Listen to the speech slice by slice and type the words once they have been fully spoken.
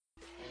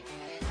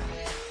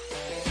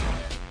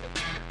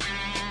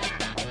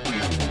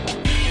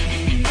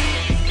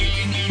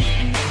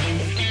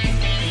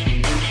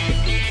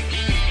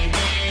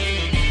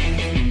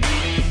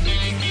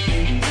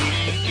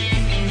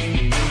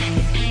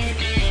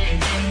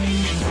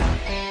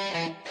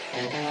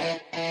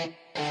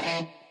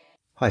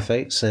Hi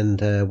folks,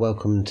 and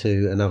welcome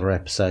to another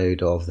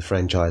episode of The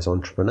Franchise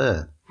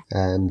Entrepreneur.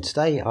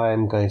 Today I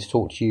am going to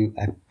talk to you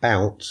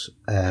about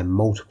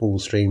multiple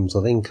streams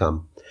of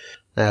income.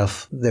 Now,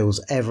 if there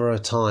was ever a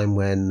time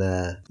when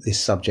this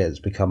subject has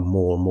become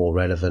more and more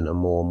relevant and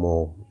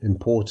more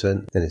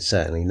important, then it's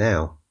certainly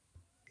now.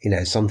 You know,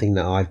 it's something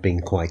that I've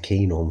been quite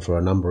keen on for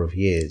a number of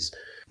years,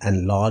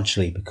 and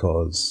largely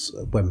because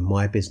when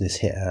my business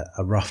hit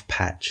a rough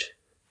patch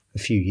a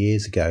few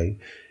years ago,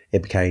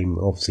 it became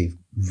obviously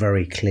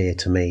very clear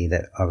to me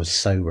that I was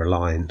so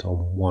reliant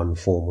on one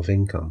form of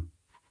income.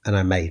 And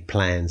I made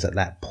plans at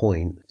that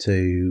point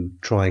to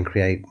try and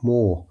create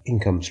more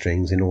income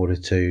streams in order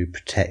to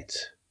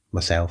protect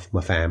myself,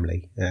 my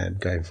family,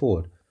 going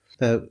forward.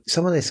 Now,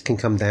 some of this can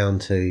come down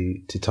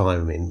to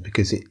timing,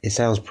 because it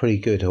sounds pretty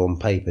good on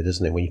paper,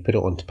 doesn't it? When you put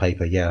it onto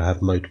paper, I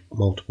have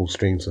multiple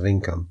streams of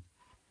income.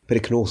 But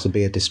it can also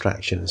be a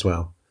distraction as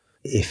well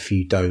if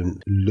you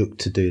don't look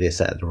to do this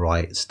at the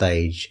right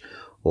stage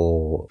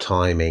or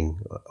timing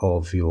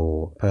of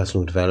your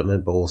personal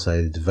development, but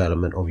also the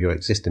development of your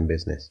existing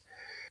business.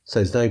 So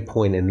there's no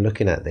point in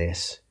looking at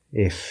this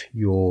if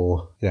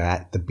you're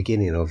at the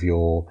beginning of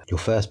your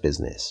first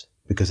business,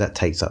 because that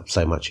takes up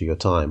so much of your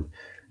time.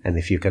 And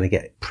if you're going to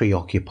get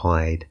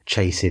preoccupied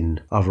chasing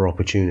other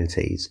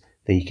opportunities,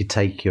 then you could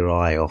take your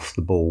eye off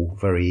the ball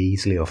very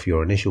easily off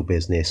your initial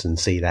business and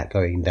see that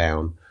going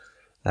down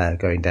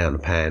the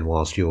pan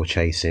whilst you're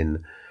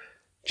chasing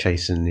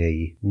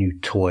the new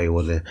toy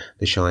or the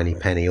shiny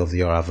penny of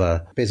your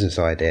other business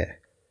idea.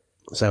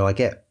 So I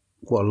get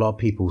what a lot of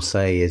people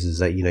say is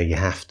that, you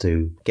have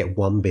to get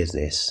one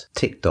business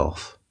ticked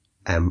off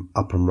and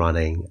up and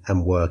running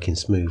and working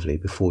smoothly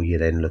before you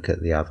then look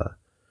at the other.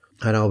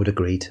 And I would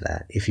agree to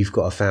that. If you've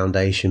got a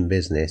foundation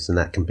business, and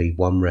that can be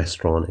one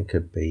restaurant, it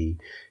could be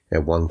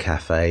one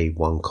cafe,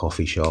 one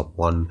coffee shop,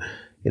 one,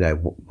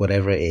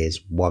 whatever it is,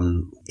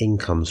 one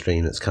income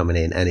stream that's coming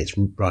in and it's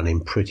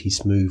running pretty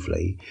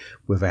smoothly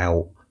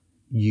without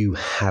you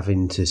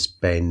having to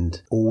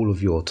spend all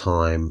of your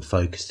time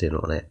focused in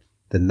on it,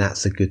 then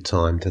that's a good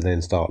time to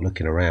then start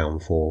looking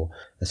around for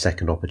a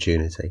second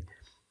opportunity.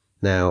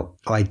 Now,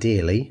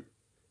 ideally,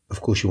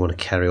 of course, you want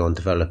to carry on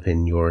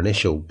developing your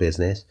initial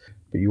business,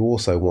 but you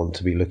also want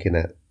to be looking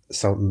at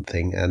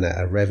something and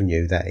at a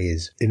revenue that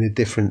is in a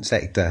different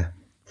sector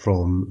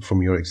from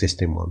your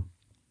existing one,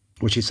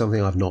 which is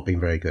something I've not been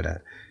very good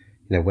at.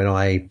 When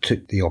I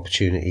took the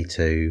opportunity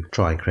to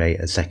try and create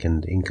a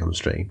second income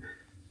stream,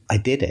 I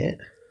did it,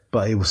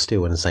 but it was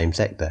still in the same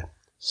sector.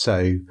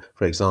 So,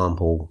 for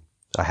example,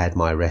 I had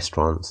my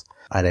restaurants.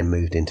 I then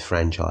moved into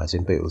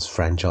franchising, but it was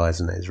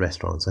franchising those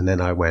restaurants. And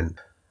then I went,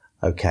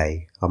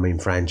 okay, I'm in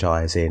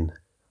franchising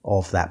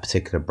of that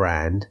particular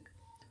brand.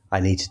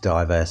 I need to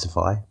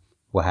diversify.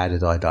 Well, how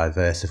did I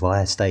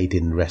diversify? I stayed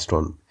in the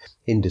restaurant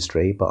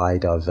industry, but I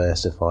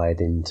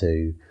diversified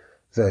into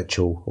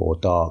virtual or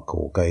dark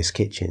or ghost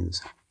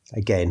kitchens.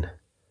 Again,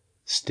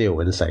 still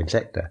in the same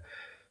sector.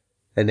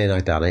 And then I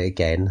done it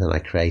again, and I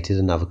created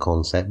another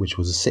concept, which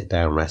was a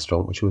sit-down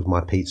restaurant, which was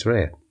my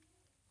pizzeria.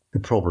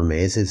 The problem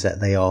is that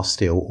they are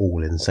still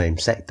all in the same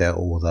sector,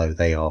 although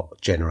they are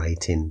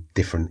generating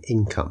different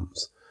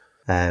incomes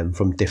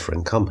from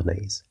different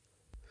companies.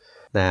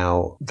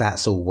 Now,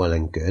 that's all well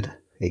and good.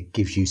 It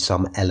gives you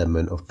some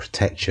element of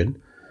protection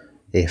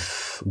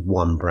if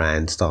one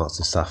brand starts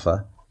to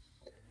suffer,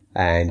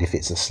 and if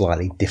it's a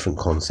slightly different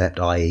concept,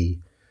 i.e.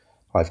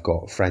 I've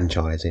got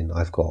franchising,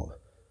 I've got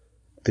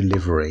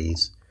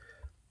deliveries,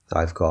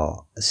 I've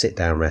got a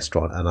sit-down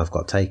restaurant, and I've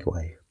got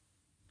takeaway.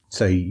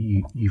 So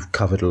you've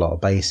covered a lot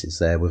of bases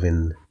there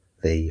within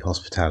the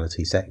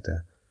hospitality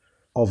sector.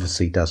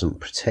 Obviously doesn't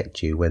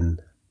protect you when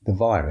the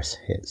virus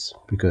hits,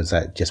 because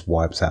that just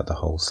wipes out the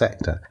whole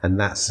sector. And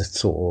that's a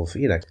sort of,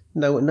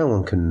 no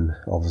one can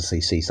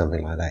obviously see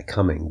something like that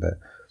coming. But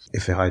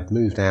if I'd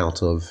moved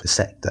out of the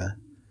sector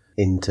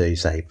into,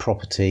 say,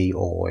 property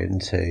or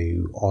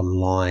into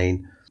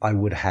online, I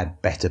would have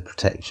had better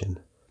protection.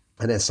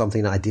 And that's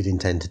something that I did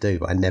intend to do,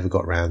 but I never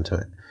got around to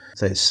it.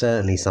 So it's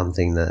certainly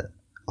something that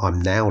I'm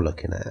now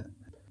looking at.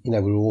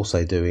 We're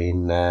also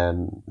doing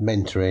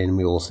mentoring.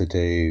 We also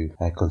do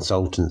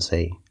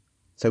consultancy.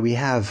 So we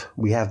have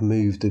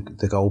moved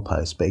the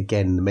goalpost, but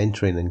again, the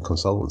mentoring and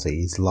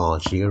consultancy is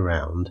largely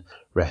around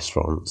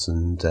restaurants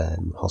and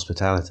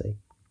hospitality.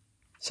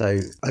 So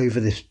over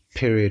this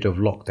period of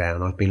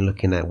lockdown, I've been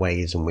looking at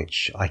ways in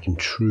which I can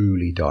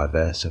truly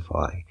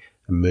diversify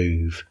and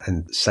move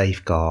and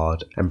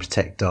safeguard and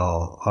protect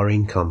our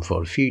income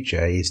for the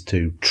future, is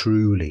to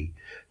truly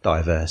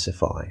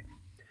diversify.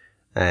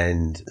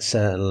 And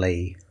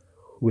certainly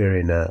we're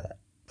in a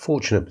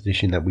fortunate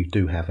position that we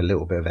do have a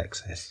little bit of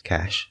excess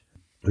cash.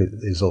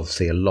 There's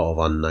obviously a lot of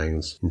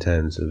unknowns in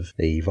terms of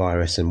the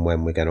virus and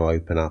when we're going to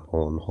open up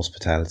on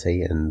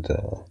hospitality, and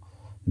the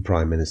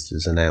Prime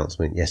Minister's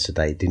announcement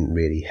yesterday didn't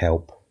really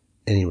help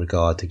any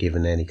regard to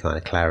giving any kind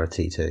of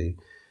clarity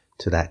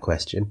to that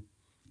question.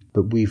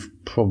 But we've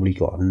probably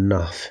got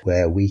enough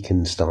where we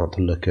can start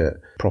to look at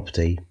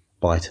property,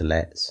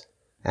 buy-to-lets,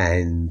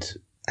 and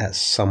at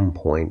some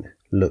point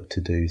look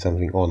to do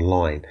something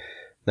online.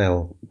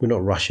 Now, we're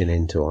not rushing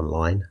into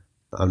online.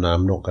 I'm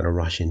not going to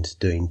rush into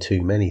doing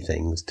too many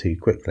things too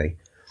quickly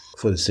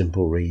for the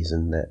simple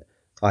reason that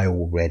I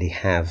already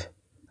have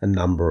a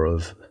number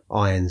of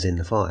irons in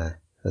the fire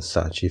as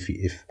such. If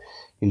you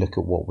look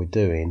at what we're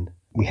doing,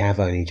 we have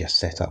only just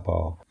set up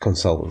our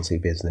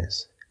consultancy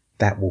business.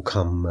 That will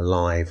come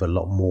alive a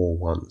lot more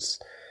once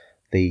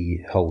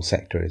the whole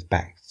sector is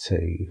back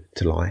to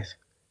life.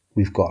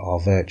 We've got our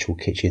virtual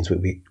kitchens,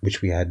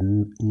 which we had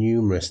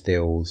numerous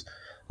deals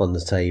on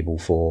the table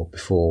for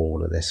before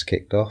all of this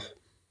kicked off.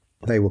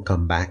 They will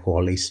come back, or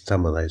at least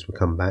some of those will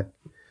come back.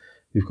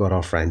 We've got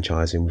our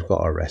franchising, we've got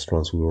our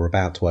restaurants. We were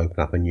about to open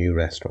up a new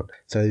restaurant.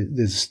 So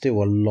there's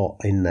still a lot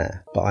in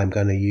there, but I'm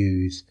going to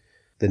use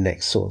the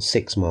next sort of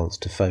 6 months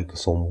to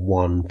focus on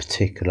one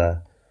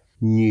particular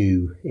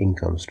new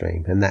income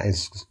stream. And that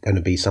is going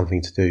to be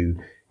something to do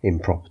in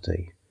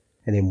property.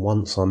 And then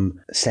once I'm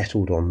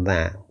settled on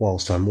that,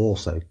 whilst I'm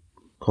also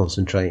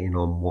concentrating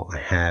on what I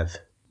have,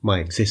 my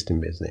existing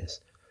business,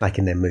 I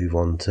can then move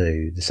on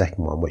to the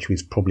second one, which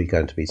was probably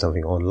going to be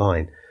something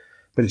online.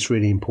 But it's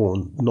really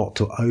important not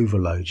to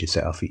overload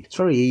yourself. It's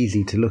very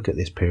easy to look at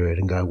this period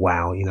and go,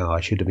 wow, I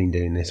should have been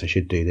doing this, I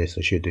should do this,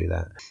 I should do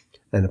that.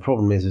 And the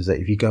problem is that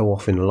if you go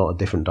off in a lot of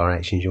different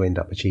directions, you end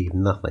up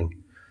achieving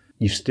nothing.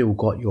 You've still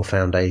got your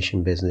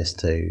foundation business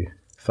to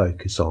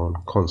focus on,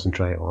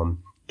 concentrate on,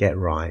 get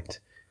right,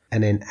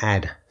 and then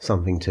add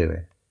something to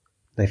it.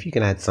 Now, if you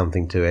can add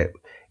something to it,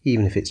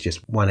 even if it's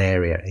just one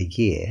area a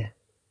year,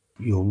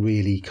 you're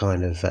really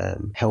kind of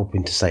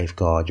helping to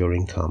safeguard your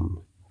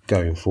income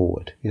going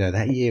forward.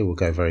 That year will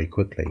go very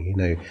quickly.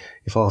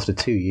 If after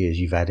 2 years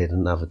you've added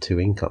another 2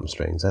 income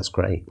streams, that's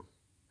great.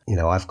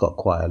 I've got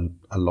quite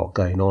a lot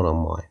going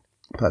on mine,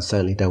 but I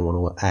certainly don't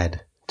want to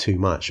add too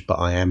much. But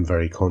I am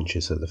very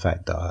conscious of the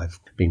fact that I've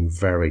been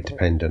very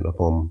dependent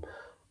upon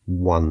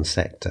one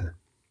sector.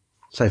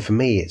 So for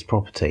me, it's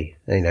property.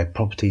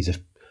 Properties are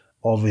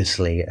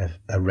obviously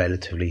a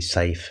relatively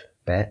safe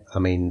bet. I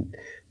mean,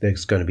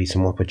 there's going to be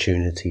some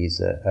opportunities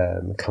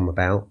that come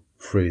about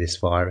through this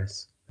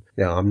virus.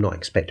 I'm not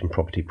expecting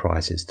property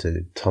prices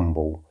to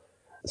tumble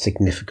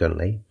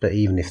significantly, but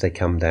even if they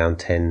come down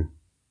 10,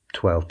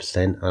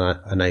 12%, and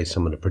I know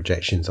some of the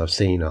projections I've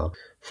seen are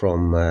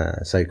from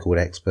so-called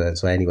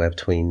experts are anywhere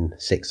between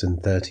 6 and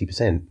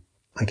 30%.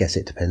 I guess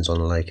it depends on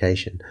the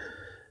location.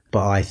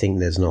 But I think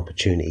there's an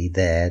opportunity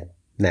there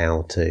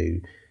now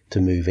to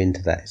move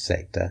into that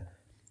sector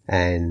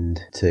and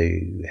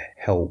to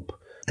help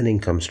an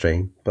income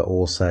stream, but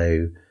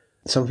also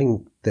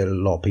something that a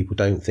lot of people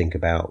don't think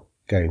about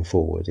going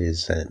forward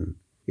is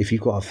if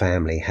you've got a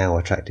family, how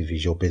attractive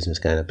is your business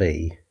going to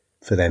be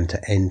for them to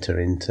enter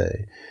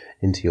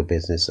into your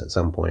business at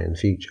some point in the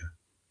future?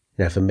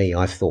 For me,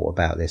 I've thought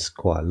about this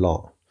quite a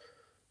lot.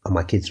 Are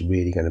my kids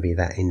really going to be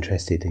that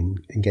interested in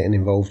getting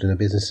involved in a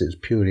business that's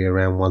purely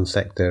around one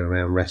sector,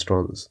 around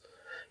restaurants?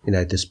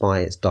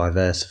 Despite its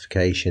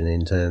diversification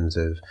in terms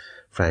of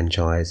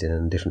franchising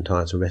and different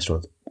types of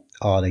restaurants,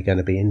 are they going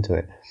to be into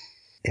it?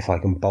 If I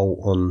can bolt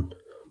on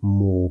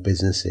more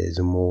businesses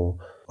and more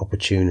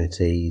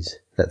opportunities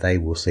that they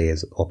will see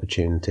as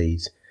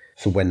opportunities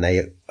for when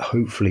they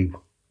hopefully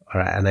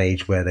are at an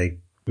age where they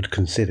would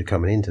consider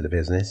coming into the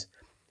business,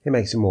 it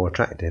makes it more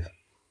attractive.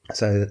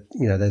 So,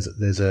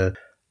 there's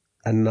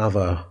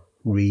another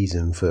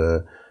reason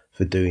for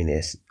doing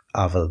this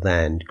other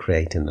than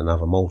creating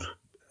another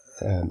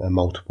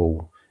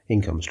multiple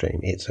income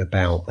stream. It's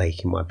about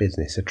making my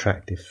business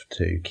attractive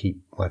to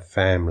keep my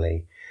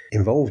family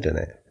involved in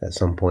it at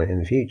some point in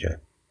the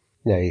future.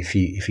 If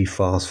you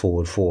fast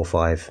forward 4,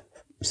 5,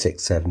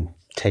 6, 7,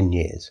 10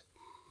 years,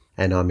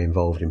 and I'm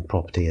involved in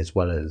property as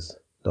well as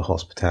the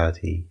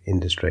hospitality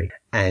industry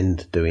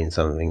and doing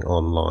something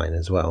online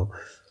as well,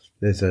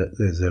 there's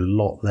a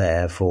lot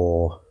there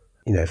for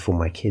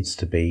my kids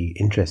to be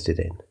interested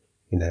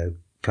in,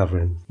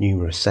 covering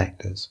numerous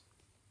sectors.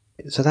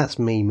 So that's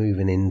me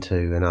moving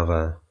into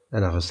another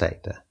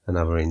sector,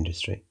 another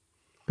industry.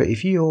 But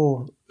if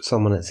you're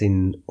someone that's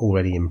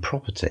already in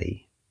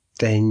property,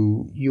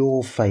 then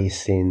you're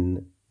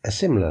facing a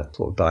similar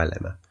sort of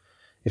dilemma.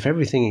 If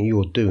everything that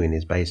you're doing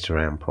is based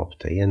around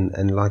property,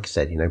 and like I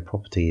said,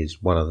 property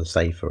is one of the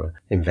safer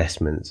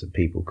investments that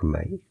people can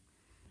make,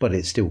 but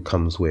it still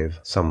comes with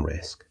some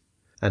risk.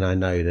 And I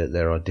know that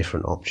there are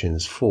different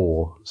options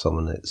for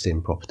someone that's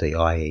in property,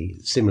 i.e.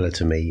 similar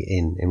to me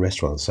in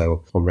restaurants.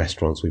 So on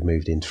restaurants, we've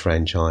moved into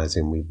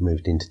franchising, we've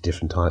moved into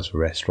different types of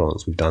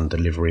restaurants, we've done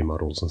delivery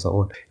models and so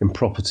on. In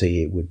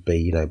property, it would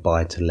be,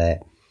 buy to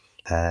let,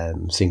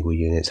 single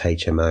units,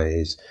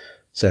 HMOs,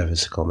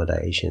 service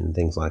accommodation,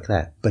 things like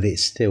that. But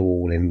it's still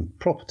all in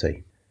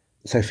property.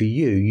 So for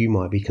you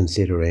might be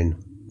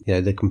considering,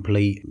 the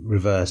complete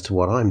reverse to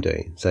what I'm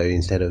doing. So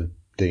instead of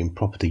doing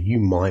property, you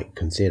might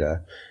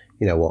consider,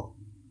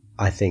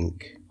 I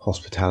think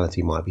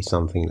hospitality might be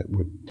something that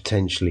would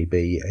potentially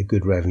be a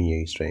good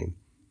revenue stream.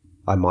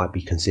 I might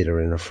be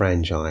considering a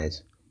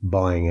franchise,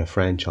 buying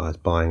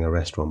a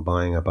restaurant,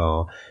 buying a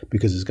bar,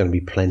 because there's going to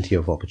be plenty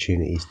of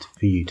opportunities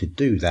for you to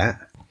do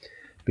that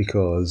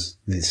because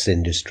this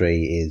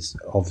industry is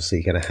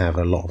obviously going to have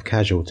a lot of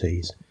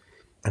casualties.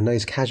 And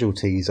those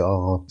casualties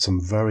are some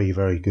very,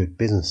 very good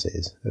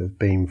businesses that have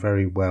been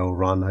very well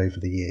run over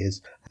the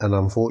years and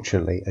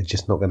unfortunately are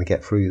just not going to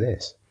get through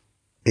this.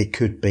 It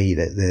could be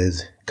that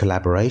there's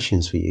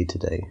collaborations for you to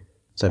do.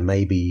 So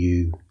maybe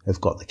you have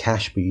got the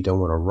cash but you don't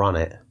want to run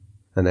it,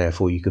 and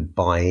therefore you could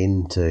buy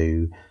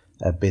into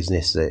a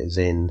business that is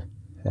in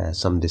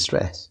some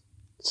distress.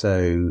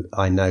 So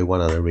I know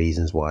one of the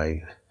reasons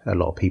why a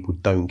lot of people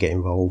don't get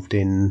involved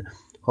in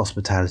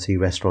hospitality,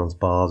 restaurants,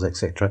 bars,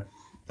 etc.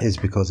 is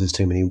because there's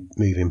too many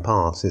moving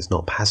parts. It's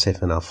not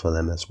passive enough for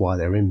them. That's why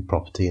they're in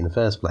property in the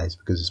first place,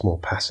 because it's more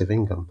passive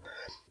income.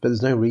 But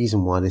there's no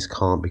reason why this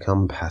can't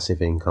become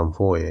passive income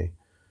for you,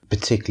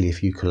 particularly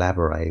if you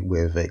collaborate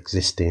with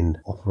existing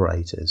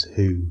operators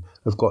who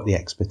have got the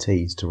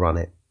expertise to run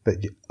it, but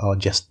are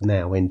just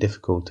now in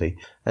difficulty.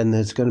 And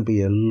there's going to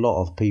be a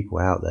lot of people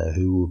out there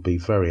who will be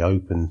very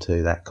open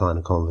to that kind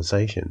of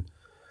conversation.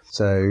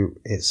 So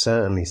it's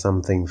certainly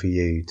something for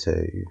you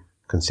to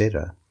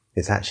consider.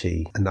 It's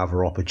actually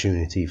another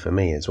opportunity for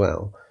me as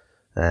well.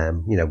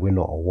 We're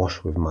not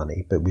awash with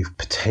money, but we've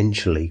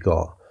potentially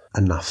got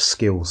enough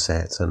skill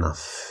sets,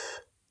 enough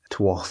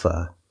to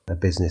offer a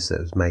business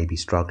that is maybe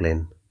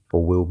struggling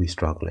or will be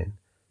struggling,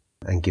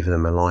 and give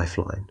them a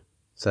lifeline.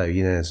 So,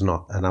 it's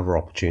not another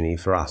opportunity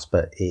for us,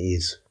 but it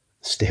is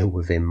still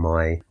within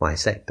my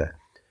sector.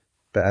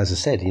 But as I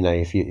said,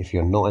 if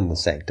you're not in the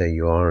sector,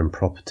 you are in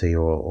property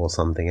or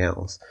something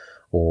else,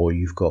 or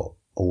you've got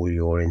all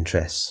your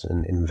interests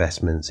and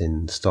investments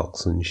in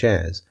stocks and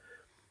shares,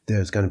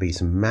 there's going to be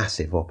some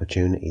massive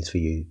opportunities for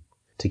you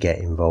to get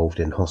involved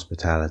in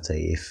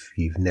hospitality if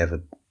you've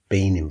never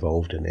been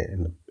involved in it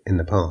in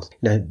the past.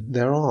 Now,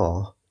 there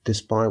are,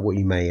 despite what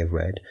you may have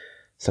read,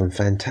 some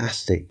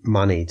fantastic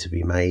money to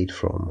be made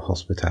from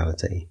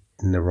hospitality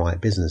in the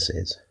right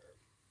businesses.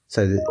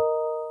 So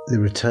the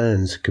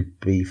returns could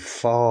be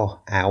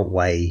far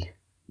outweigh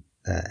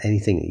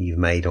anything that you've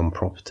made on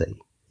property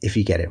if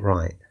you get it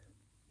right.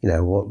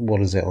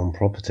 What is it on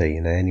property?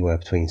 Anywhere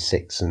between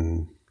 6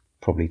 and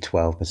probably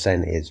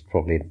 12% is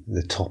probably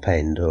the top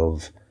end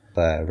of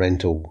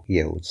rental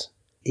yields.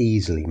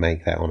 Easily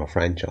make that on a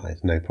franchise,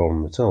 no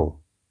problem at all.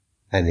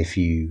 And if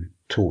you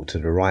talk to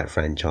the right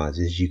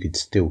franchises, you could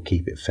still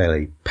keep it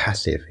fairly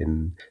passive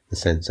in the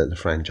sense that the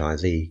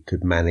franchisee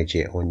could manage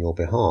it on your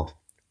behalf,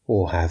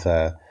 or have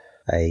a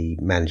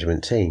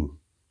management team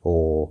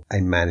or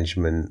a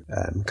management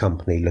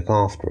company look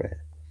after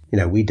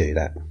it. We do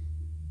that.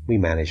 We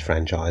manage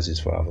franchises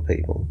for other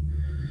people.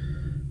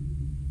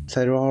 So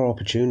there are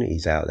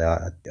opportunities out there.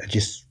 I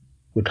just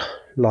would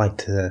like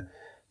to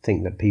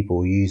think that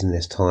people are using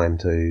this time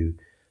to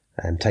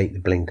take the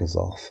blinkers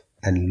off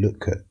and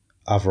look at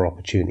other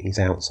opportunities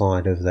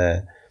outside of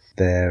their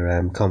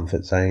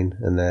comfort zone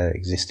and their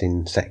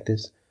existing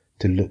sectors,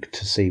 to look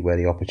to see where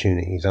the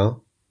opportunities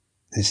are.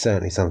 It's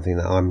certainly something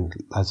that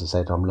as I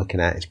said, I'm looking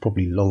at. It's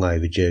probably long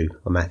overdue.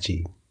 I'm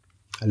actually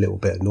a little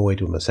bit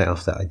annoyed with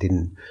myself that I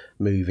didn't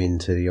move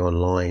into the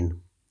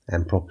online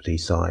and property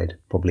side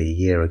probably a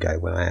year ago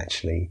when I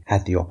actually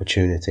had the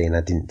opportunity and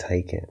I didn't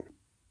take it.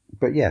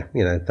 But yeah,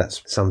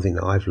 that's something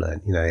that I've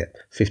learned, at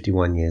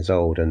 51 years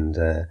old, and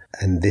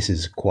this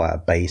is quite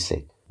a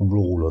basic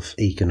rule of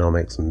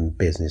economics and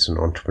business and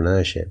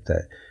entrepreneurship,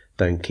 that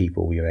don't keep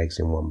all your eggs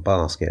in one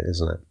basket,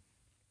 isn't it?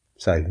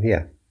 So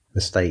yeah,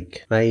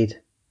 mistake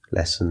made,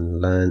 lesson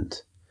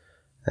learnt,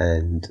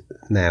 and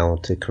now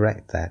to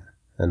correct that.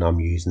 And I'm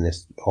using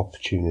this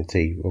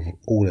opportunity of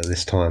all of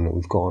this time that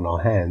we've got on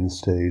our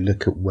hands to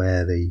look at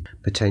where the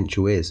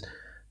potential is,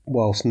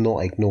 whilst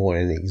not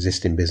ignoring the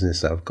existing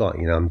business that I've got.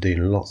 I'm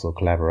doing lots of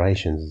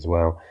collaborations as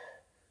well.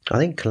 I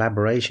think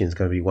collaboration is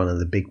going to be one of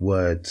the big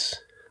words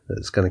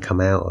that's going to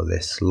come out of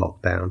this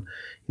lockdown.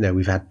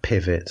 We've had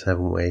pivot,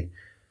 haven't we?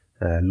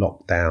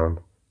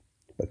 Lockdown.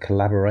 But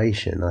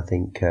collaboration, I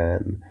think,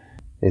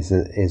 is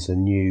a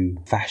new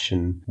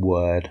fashion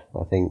word.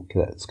 I think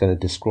that's going to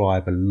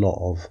describe a lot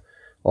of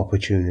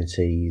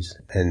opportunities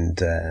and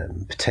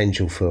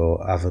potential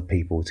for other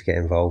people to get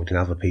involved in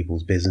other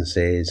people's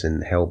businesses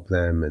and help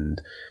them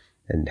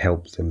and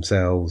help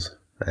themselves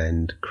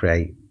and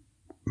create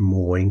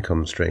more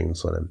income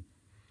streams for them.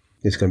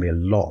 There's going to be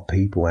a lot of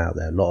people out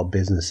there, a lot of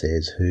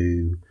businesses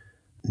who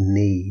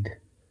need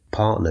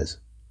partners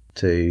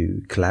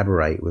to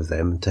collaborate with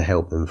them to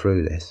help them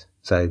through this.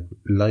 So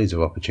loads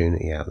of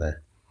opportunity out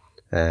there.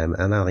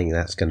 And I think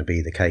that's going to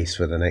be the case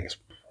for the next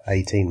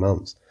 18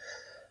 months.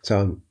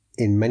 So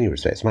in many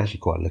respects, I'm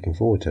actually quite looking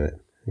forward to it.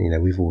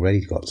 We've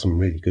already got some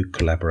really good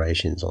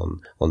collaborations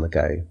on the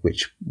go,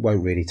 which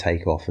won't really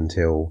take off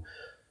until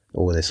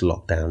all this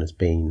lockdown has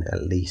been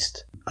at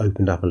least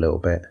opened up a little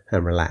bit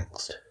and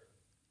relaxed.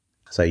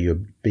 So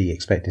you'll be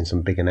expecting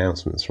some big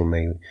announcements from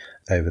me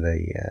over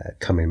the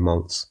coming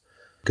months,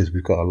 because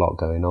we've got a lot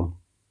going on.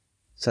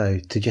 So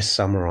to just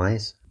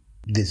summarise,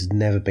 there's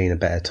never been a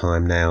better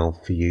time now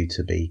for you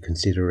to be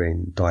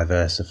considering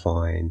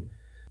diversifying,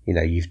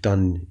 you've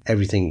done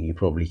everything that you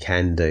probably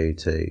can do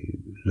to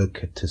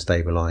look to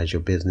stabilize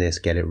your business,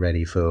 get it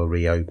ready for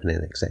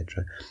reopening,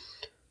 etc.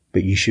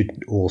 But you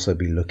should also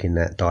be looking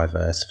at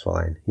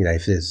diversifying.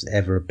 If there's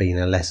ever been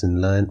a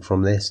lesson learned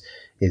from this,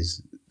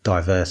 is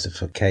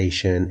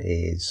diversification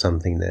is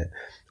something that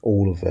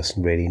all of us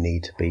really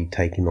need to be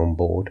taking on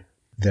board.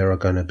 There are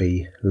going to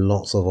be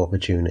lots of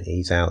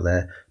opportunities out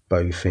there,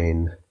 both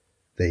in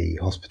the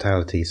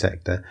hospitality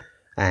sector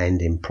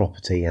and in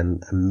property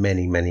and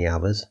many, many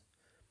others.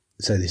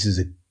 So this is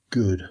a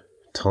good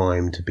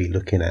time to be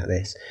looking at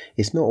this.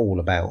 It's not all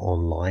about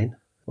online.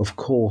 Of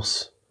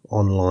course,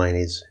 online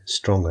is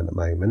strong at the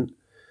moment.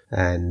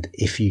 And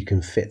if you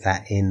can fit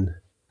that in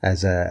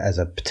as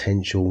a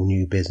potential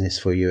new business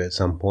for you at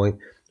some point,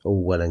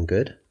 all well and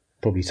good.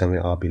 Probably something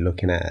I'll be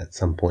looking at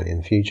some point in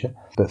the future.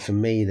 But for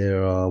me,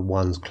 there are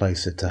ones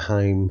closer to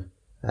home,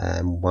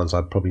 ones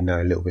I probably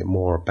know a little bit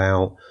more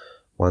about,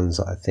 ones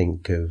that I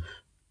think have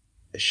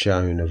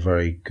shown a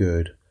very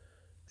good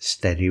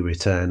steady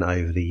return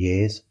over the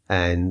years.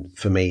 And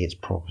for me, it's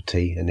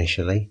property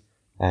initially.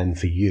 And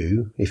for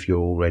you, if you're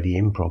already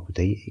in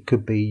property, it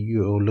could be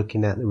you're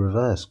looking at the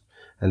reverse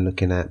and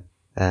looking at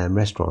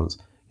restaurants.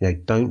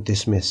 Don't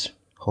dismiss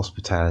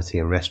hospitality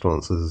and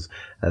restaurants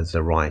as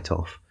a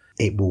write-off.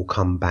 It will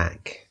come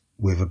back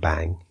with a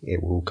bang.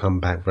 It will come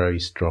back very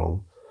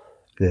strong.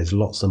 There's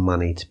lots of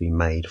money to be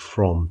made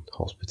from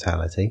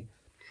hospitality,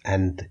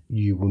 and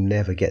you will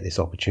never get this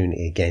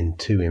opportunity again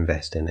to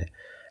invest in it.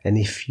 And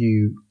if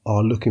you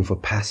are looking for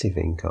passive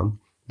income,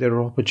 there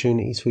are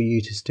opportunities for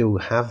you to still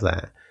have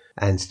that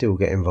and still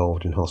get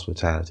involved in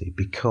hospitality,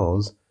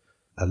 because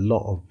a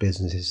lot of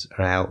businesses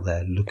are out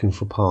there looking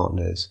for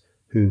partners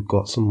who've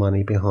got some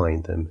money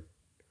behind them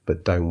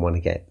but don't want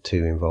to get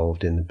too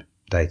involved in the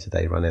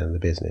day-to-day running of the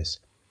business.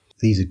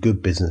 These are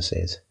good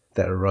businesses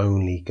that are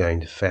only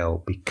going to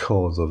fail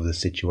because of the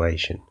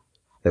situation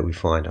that we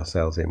find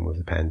ourselves in with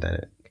the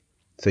pandemic.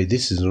 So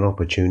this is an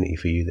opportunity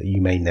for you that you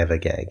may never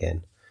get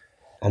again.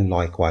 And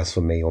likewise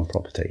for me on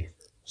property.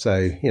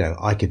 So,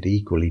 I could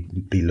equally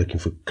be looking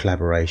for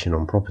collaboration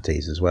on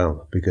properties as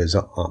well, because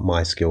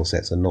my skill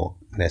sets are not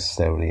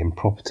necessarily in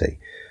property.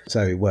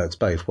 So it works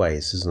both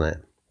ways, doesn't it?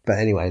 But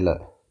anyway,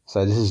 look,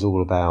 so this is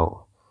all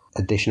about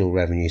additional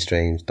revenue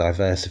streams,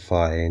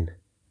 diversifying,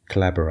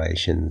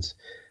 collaborations,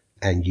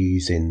 and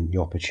using the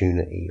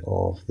opportunity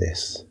of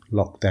this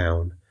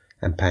lockdown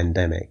and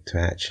pandemic to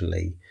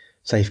actually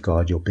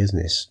safeguard your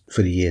business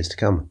for the years to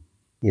come.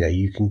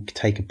 You can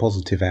take a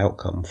positive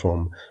outcome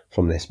from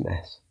this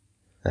mess.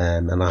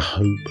 And I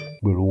hope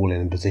we're all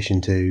in a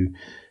position to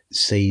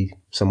see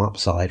some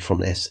upside from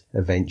this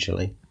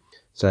eventually.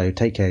 So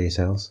take care of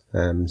yourselves,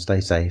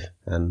 stay safe,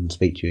 and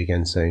speak to you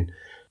again soon.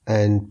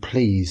 And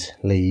please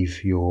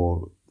leave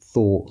your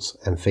thoughts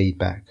and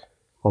feedback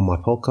on my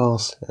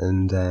podcast,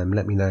 and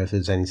let me know if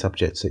there's any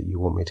subjects that you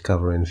want me to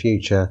cover in the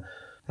future.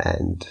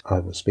 And I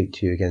will speak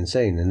to you again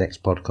soon. The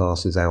next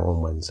podcast is out on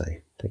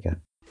Wednesday. Take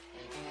care.